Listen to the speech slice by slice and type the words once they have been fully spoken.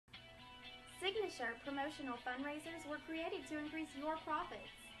Signature promotional fundraisers were created to increase your profits.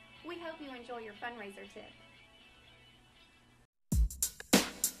 We hope you enjoy your fundraiser tip.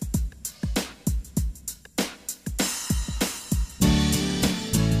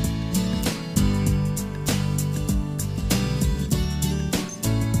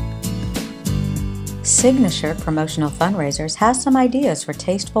 Signature Promotional Fundraisers has some ideas for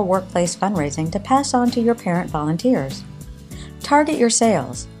tasteful workplace fundraising to pass on to your parent volunteers. Target your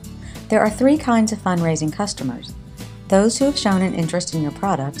sales. There are 3 kinds of fundraising customers: those who have shown an interest in your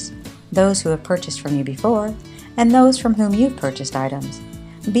products, those who have purchased from you before, and those from whom you've purchased items.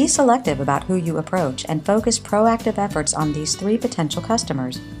 Be selective about who you approach and focus proactive efforts on these 3 potential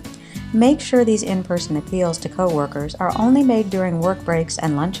customers. Make sure these in-person appeals to coworkers are only made during work breaks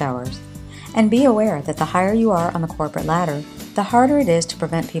and lunch hours. And be aware that the higher you are on the corporate ladder, the harder it is to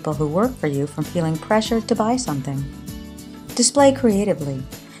prevent people who work for you from feeling pressured to buy something. Display creatively.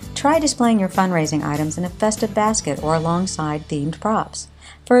 Try displaying your fundraising items in a festive basket or alongside themed props.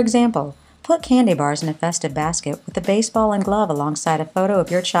 For example, put candy bars in a festive basket with a baseball and glove alongside a photo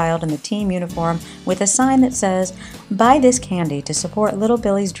of your child in the team uniform with a sign that says, "Buy this candy to support little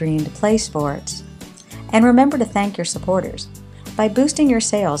Billy's dream to play sports." And remember to thank your supporters. By boosting your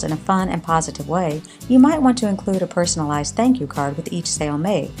sales in a fun and positive way, you might want to include a personalized thank you card with each sale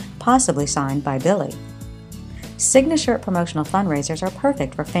made, possibly signed by Billy. Signature promotional fundraisers are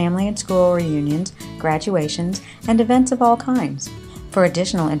perfect for family and school reunions, graduations, and events of all kinds. For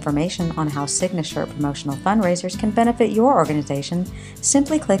additional information on how signature promotional fundraisers can benefit your organization,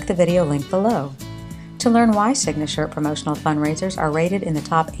 simply click the video link below. To learn why signature promotional fundraisers are rated in the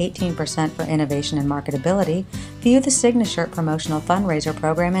top 18% for innovation and marketability, view the Signature Promotional Fundraiser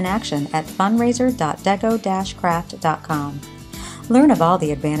program in action at fundraiser.deco-craft.com. Learn of all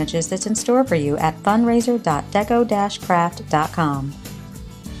the advantages that's in store for you at fundraiser.deco-craft.com.